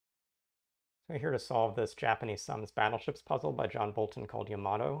We're here to solve this Japanese sums Battleships puzzle by John Bulten called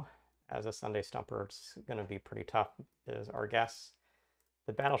Yamato. As a Sunday Stumper, it's going to be pretty tough, is our guess.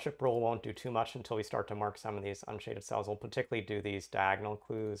 The battleship rule won't do too much until we start to mark some of these unshaded cells. We'll particularly do these diagonal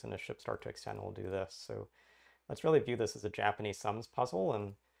clues, and as ships start to extend, we'll do this. So let's really view this as a Japanese sums puzzle,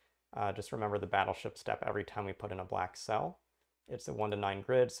 and just remember the battleship step every time we put in a black cell. It's a 1 to 9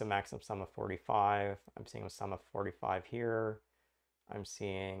 grid, so maximum sum of 45. I'm seeing a sum of 45 here. I'm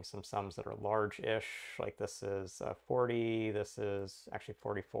seeing some sums that are large-ish, like this is 40, this is actually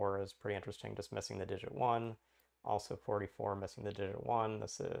 44 is pretty interesting, just missing the digit 1. Also 44, missing the digit 1.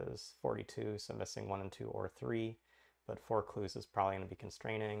 This is 42, so missing 1 and 2 or 3, but 4 clues is probably going to be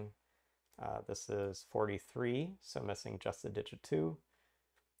constraining. This is 43, so missing just the digit 2.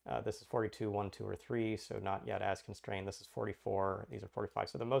 This is 42, 1, 2, or 3, so not yet as constrained. This is 44, these are 45.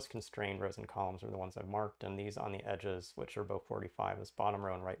 So the most constrained rows and columns are the ones I've marked, and these on the edges, which are both 45, this bottom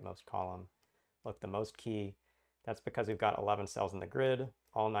row and rightmost column, look the most key. That's because we've got 11 cells in the grid.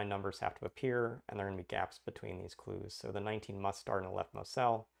 All 9 numbers have to appear, and there are going to be gaps between these clues. So the 19 must start in the leftmost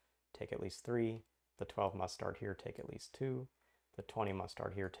cell, take at least 3. The 12 must start here, take at least 2. The 20 must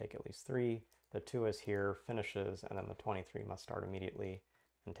start here, take at least 3. The 2 is here, finishes, and then the 23 must start immediately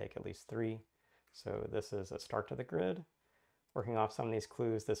and take at least 3. So this is a start to the grid. Working off some of these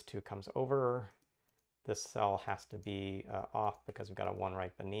clues, this 2 comes over. This cell has to be off because we've got a 1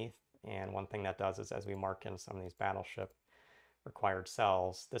 right beneath. And one thing that does is as we mark in some of these battleship required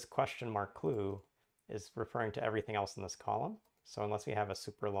cells, this question mark clue is referring to everything else in this column. So unless we have a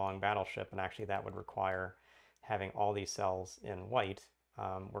super long battleship, and actually that would require having all these cells in white,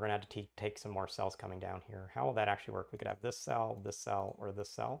 we're going to have to take some more cells coming down here. How will that actually work? We could have this cell, or this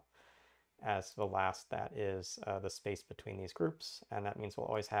cell as the last that is the space between these groups, and that means we'll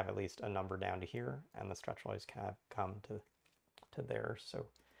always have at least a number down to here, and the stretch will always come to there. So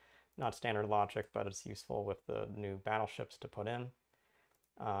not standard logic, but it's useful with the new battleships to put in.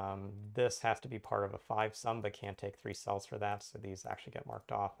 This has to be part of a 5 sum, but can't take 3 cells for that, so these actually get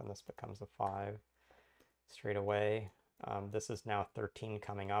marked off, and this becomes a 5 straight away. This is now 13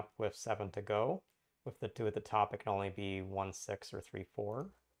 coming up with 7 to go. With the 2 at the top, it can only be 1, 6, or 3, 4.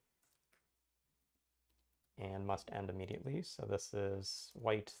 And must end immediately. So this is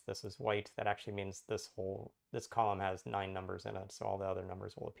white, this is white. That actually means this column has 9 numbers in it, so all the other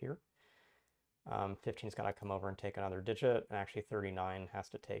numbers will appear. 15's got to come over and take another digit, and actually 39 has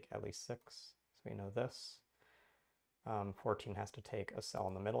to take at least 6, so we know this. 14 has to take a cell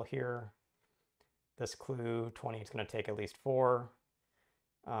in the middle here. This clue, 20, is going to take at least 4.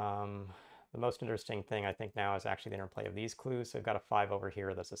 The most interesting thing I think now is actually the interplay of these clues. So we've got a 5 over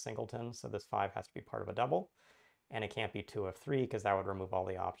here that's a singleton, so this 5 has to be part of a double. And it can't be 2 of 3 because that would remove all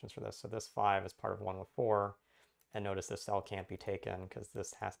the options for this. So this 5 is part of 1 with 4. And notice this cell can't be taken because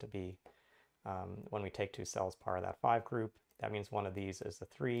this has to be, when we take 2 cells, part of that 5 group. That means one of these is the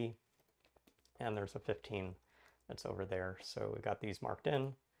 3. And there's a 15 that's over there. So we've got these marked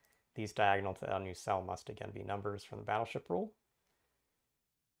in. These diagonal to the unused cell must again be numbers from the battleship rule.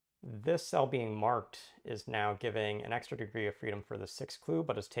 This cell being marked is now giving an extra degree of freedom for the 6th clue,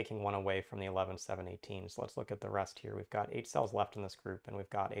 but is taking 1 away from the 11, 7, 18. So let's look at the rest here. We've got 8 cells left in this group, and we've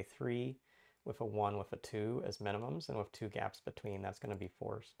got a 3 with a 1 with a 2 as minimums, and with 2 gaps between, that's going to be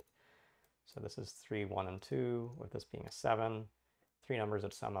forced. So this is 3, 1, and 2, with this being a 7. 3 numbers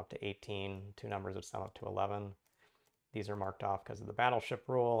that sum up to 18, 2 numbers that sum up to 11. These are marked off because of the battleship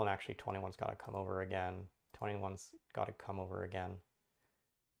rule, and actually 21's got to come over again. 21's got to come over again.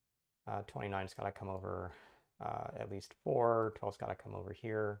 29's got to come over at least 4. 12's got to come over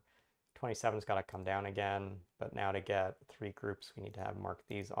here. 27's got to come down again. But now to get 3 groups, we need to have marked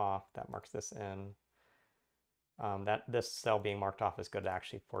these off. That marks this in. This cell being marked off is good. It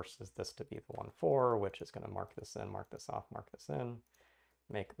actually forces this to be the 1, 4, which is going to mark this in, mark this off, mark this in.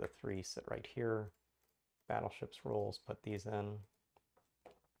 Make the 3 sit right here. Battleships rules, put these in.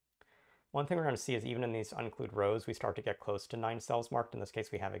 One thing we're going to see is even in these unclued rows, we start to get close to 9 cells marked. In this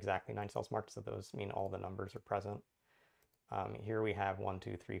case, we have exactly 9 cells marked, so those mean all the numbers are present. Here we have 1,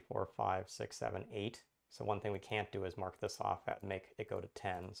 2, 3, 4, 5, 6, 7, 8. So one thing we can't do is mark this off and make it go to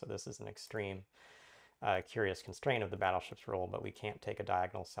 10. So this is an extreme curious constraint of the battleships rule, but we can't take a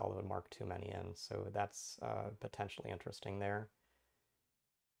diagonal cell that would mark too many in. So that's potentially interesting there.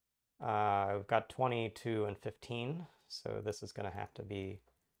 We've got 22 and 15, so this is going to have to be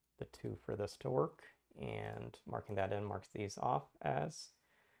the 2 for this to work, and marking that in marks these off as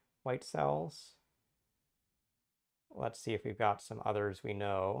white cells. Let's see if we've got some others we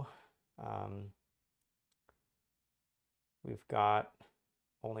know. We've got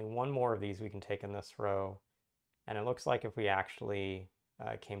only 1 more of these we can take in this row, and it looks like if we actually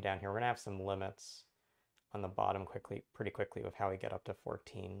came down here. We're going to have some limits on the bottom pretty quickly with how we get up to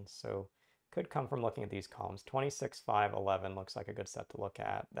 14. So could come from looking at these columns. 26, 5, 11 looks like a good set to look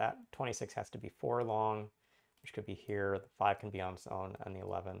at. That 26 has to be 4 long, which could be here. The 5 can be on its own, and the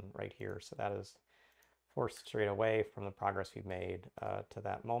 11 right here. So that is forced straight away from the progress we've made to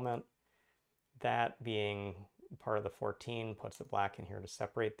that moment. That being part of the 14 puts the black in here to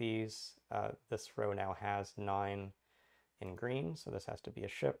separate these. This row now has 9 in green, so this has to be a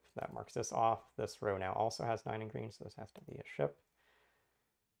ship. That marks this off. This row now also has 9 in green, so this has to be a ship.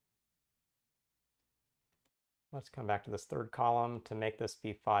 Let's come back to this third column. To make this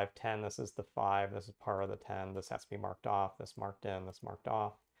be 5, 10, this is the 5, this is part of the 10, this has to be marked off, this marked in, this marked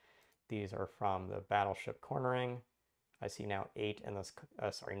off. These are from the battleship cornering. I see now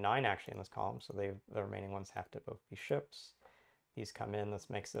 9 actually in this column, so the remaining ones have to both be ships. These come in, this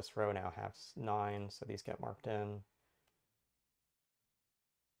makes this row now have 9, so these get marked in.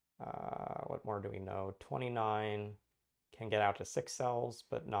 What more do we know? 29 can get out to 6 cells,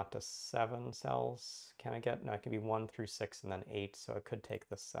 but not to 7 cells. Can I get? No, it can be 1 through 6 and then 8, so it could take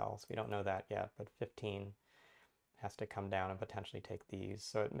this cell. So we don't know that yet, but 15 has to come down and potentially take these.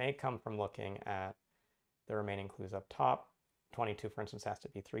 So it may come from looking at the remaining clues up top. 22, for instance, has to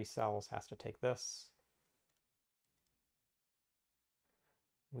be 3 cells, has to take this.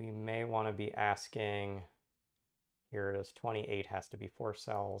 We may want to be asking, here it is, 28 has to be 4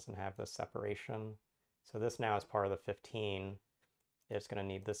 cells and have this separation. So this now is part of the 15. It's going to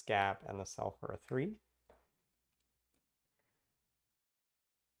need this gap and the cell for a 3.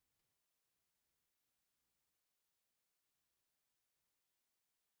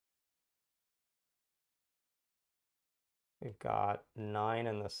 We've got 9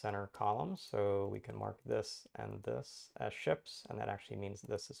 in the center column, so we can mark this and this as ships, and that actually means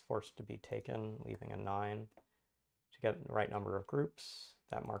this is forced to be taken, leaving a 9 to get the right number of groups.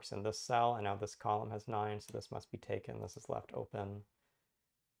 That marks in this cell, and now this column has 9, so this must be taken. This is left open.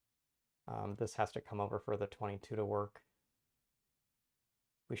 This has to come over for the 22 to work.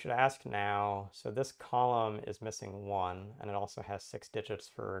 We should ask now, so this column is missing 1, and it also has 6 digits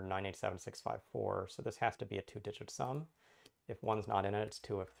for 987654, so this has to be a 2-digit sum. If 1's not in it, it's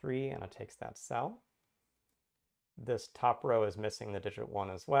 2 of 3, and it takes that cell. This top row is missing the digit 1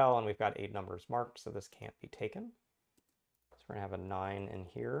 as well, and we've got 8 numbers marked, so this can't be taken. So we're going to have a 9 in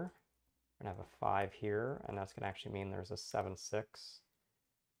here, we're going to have a 5 here, and that's going to actually mean there's a 7, 6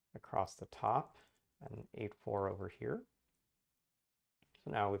 across the top, and 8, 4 over here.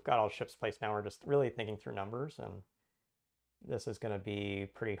 So now we've got all ships placed. Now we're just really thinking through numbers, and this is going to be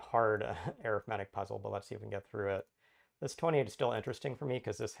pretty hard arithmetic puzzle, but let's see if we can get through it. This 28 is still interesting for me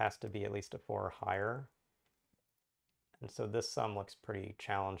because this has to be at least a 4 or higher. And so this sum looks pretty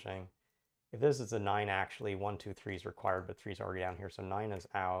challenging. If this is a 9, actually 1, 2, 3 is required, but 3 is already down here, so 9 is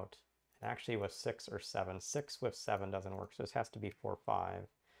out. And actually with 6 or 7, 6 with 7 doesn't work, so this has to be 4, 5.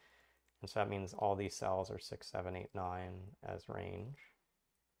 And so that means all these cells are 6, 7, 8, 9 as range.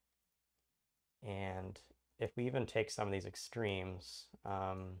 And if we even take some of these extremes,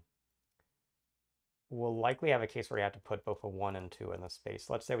 we'll likely have a case where you have to put both a 1 and 2 in the space.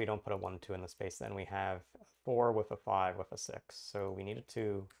 Let's say we don't put a 1 and 2 in the space, then we have a 4 with a 5 with a 6. So we need a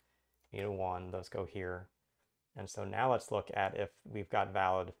 2, we need a 1, those go here. And so now let's look at if we've got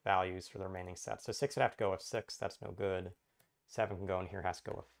valid values for the remaining set. So 6 would have to go with 6, that's no good. 7 can go in here, has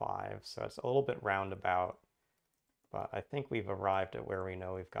to go with 5. So it's a little bit roundabout, but I think we've arrived at where we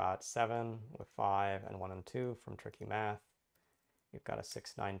know we've got 7 with 5 and 1 and 2 from tricky math. We've got a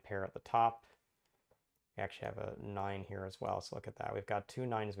 6, 9 pair at the top. We actually have a 9 here as well, so look at that. We've got 2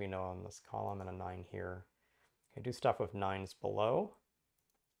 9s we know on this column and a 9 here. Okay, do stuff with 9s below.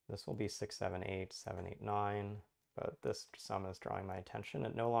 This will be 6, 7, 8, 7, 8, 9, but this sum is drawing my attention.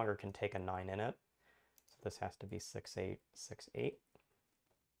 It no longer can take a 9 in it, so this has to be 6, 8, 6, 8.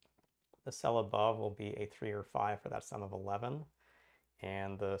 The cell above will be a 3 or 5 for that sum of 11,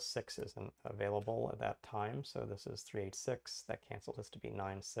 and the 6 isn't available at that time, so this is 3, 8, 6. That cancels this to be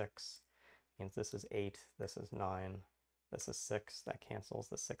 9, 6. Means this is 8, this is 9, this is 6. That cancels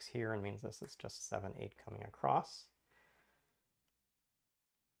the 6 here and means this is just 7, 8 coming across.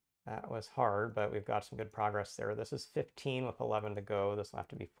 That was hard, but we've got some good progress there. This is 15 with 11 to go. This will have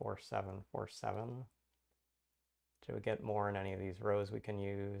to be 4, 7, 4, 7. Do we get more in any of these rows we can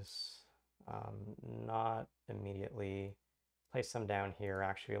use? Not immediately. Place some down here.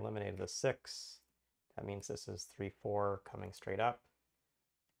 Actually eliminated the 6. That means this is 3, 4 coming straight up.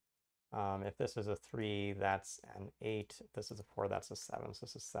 If this is a 3, that's an 8. If this is a 4, that's a 7. So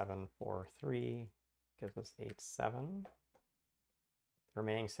this is 7, 4, 3. Gives us 8, 7. The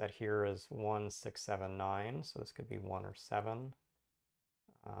remaining set here is 1, 6, 7, 9. So this could be 1 or 7.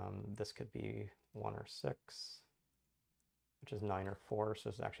 This could be 1 or 6, which is 9 or 4, so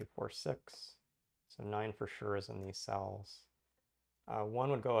it's actually 4, 6. So 9 for sure is in these cells.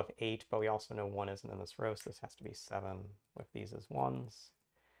 1 would go with 8, but we also know 1 isn't in this row, so this has to be 7 with these as 1s.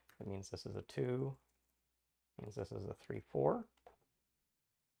 That means this is a 2, means this is a 3, 4.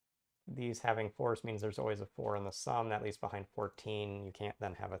 These having 4s means there's always a 4 in the sum. That leaves behind 14. You can't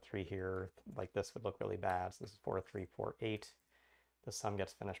then have a 3 here. Like this would look really bad. So this is 4, 3, 4, 8. The sum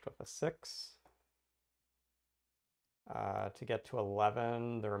gets finished with a 6. To get to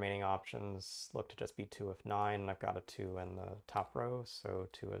 11, the remaining options look to just be 2 of 9, and I've got a 2 in the top row, so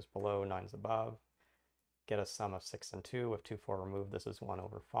 2 is below, 9 is above. Get a sum of 6 and 2. With 2, 4 removed, this is 1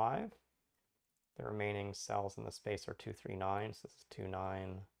 over 5. The remaining cells in the space are 2, 3, 9, so this is 2,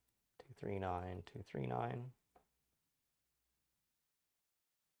 9, 2, 3, 9, 2, 3, 9.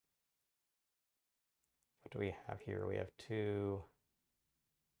 What do we have here? We have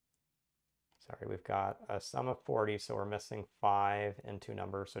we've got a sum of 40, so we're missing 5 and 2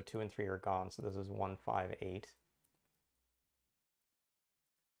 numbers, so 2 and 3 are gone, so this is 1, 5, 8.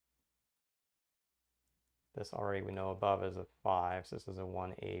 This already we know above is a 5, so this is a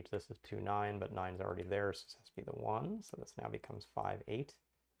 1, 8. This is 2, 9, but 9 is already there, so this has to be the 1, so this now becomes 5, 8.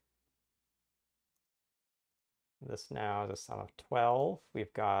 This now is a sum of 12.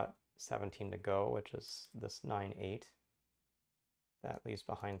 We've got 17 to go, which is this 9, 8. That leaves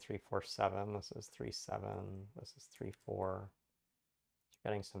behind 3, 4, 7. This is 3, 7. This is 3, 4.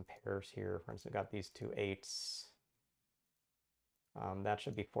 Getting some pairs here. For instance, we've got these 2 8s. That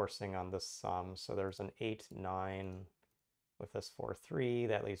should be forcing on this sum. So there's an 8, 9 with this 4, 3.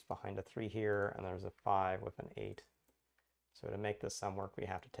 That leaves behind a 3 here, and there's a 5 with an 8. So to make this sum work, we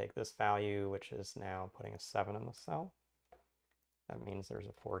have to take this value, which is now putting a 7 in the cell. That means there's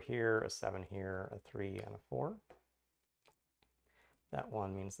a 4 here, a 7 here, a 3, and a 4. That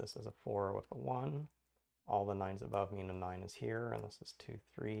 1 means this is a 4 with a 1. All the 9s above mean a 9 is here, and this is 2,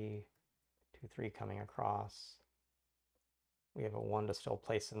 3, 2, 3 coming across. We have a 1 to still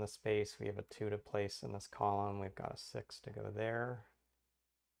place in the space. We have a 2 to place in this column. We've got a 6 to go there.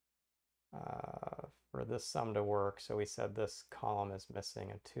 For this sum to work, so we said this column is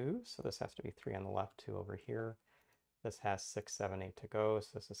missing a 2, so this has to be 3 on the left, 2 over here. This has 6, 7, 8 to go, so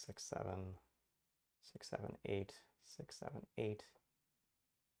this is 6, 7, 6, 7, 8, 6, 7, 8.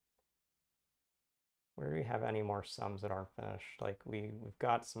 Where do we have any more sums that aren't finished? Like we've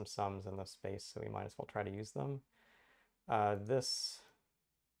got some sums in this space, so we might as well try to use them. This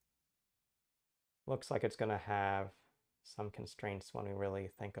looks like it's going to have some constraints when we really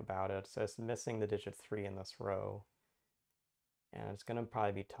think about it. So it's missing the digit 3 in this row. And it's going to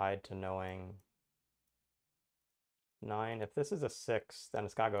probably be tied to knowing 9. If this is a 6, then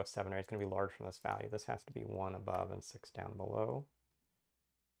it's got to go 7, right? It's going to be large from this value. This has to be 1 above and 6 down below.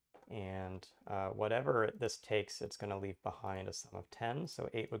 And whatever this takes, it's going to leave behind a sum of 10. So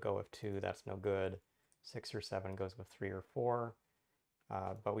 8 would go with 2. That's no good. 6 or 7 goes with 3 or 4.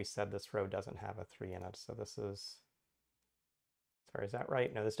 But we said this row doesn't have a 3 in it. So this is, sorry, is that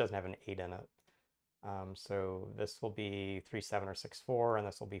right? No, this doesn't have an 8 in it. So this will be 3, 7, or 6, 4, and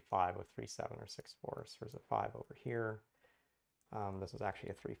this will be 5 with 3, 7, or 6, 4. So there's a 5 over here. This is actually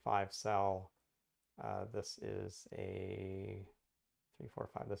a 3, 5 cell. This is a 3, 4,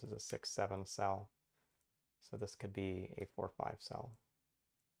 5. This is a 6, 7 cell. So this could be a 4, 5 cell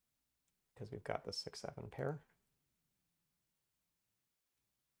because we've got the 6, 7 pair.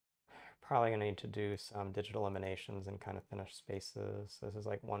 Probably gonna need to do some digital eliminations and kind of finish spaces. So this is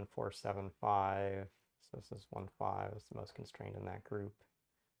like 1, 4, 7, 5. So this is 1, 5. It's the most constrained in that group.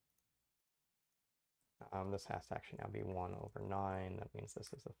 This has to actually now be 1 over 9. That means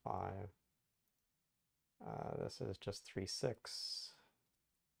this is a 5. This is just 3, 6.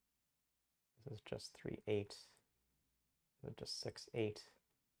 This is just 3, 8. This is just 6, 8.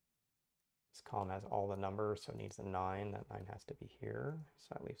 This column has all the numbers, so it needs a 9. That 9 has to be here. So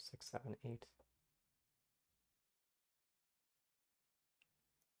that leaves 6, 7, 8.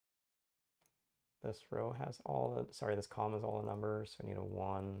 This row has all the, sorry, this column has all the numbers. So we need a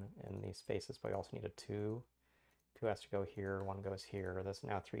 1 in these spaces, but we also need a 2. 2 has to go here, 1 goes here. This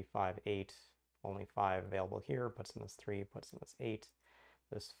now 3, 5, 8. Only 5 available here, puts in this 3, puts in this 8.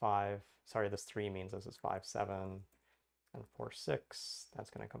 This 5, sorry, this 3 means this is 5, 7, and 4, 6. That's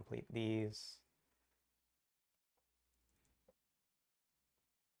going to complete these.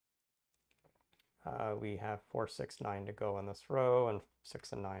 We have 4, 6, 9 to go in this row, and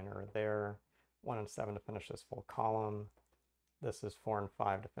 6 and 9 are there. 1 and 7 to finish this full column. This is 4 and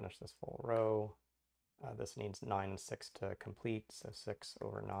 5 to finish this full row. This needs 9 and 6 to complete, so 6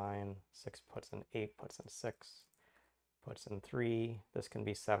 over 9. 6 puts in 8, puts in 6. puts in 3. This can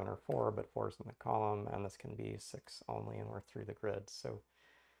be 7 or 4, but 4 is in the column, and this can be 6 only, and we're through the grid. So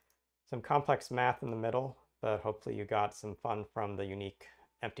some complex math in the middle, but hopefully you got some fun from the unique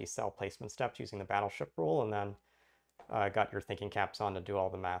empty cell placement steps using the Battleship rule, and then got your thinking caps on to do all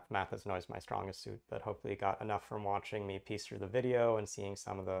the math. Math isn't always my strongest suit, but hopefully you got enough from watching me piece through the video and seeing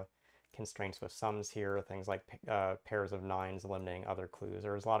some of the constraints with sums here, things like pairs of 9s limiting other clues.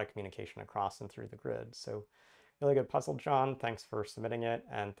 There was a lot of communication across and through the grid. So really good puzzle, John. Thanks for submitting it,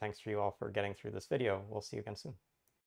 and thanks for you all for getting through this video. We'll see you again soon.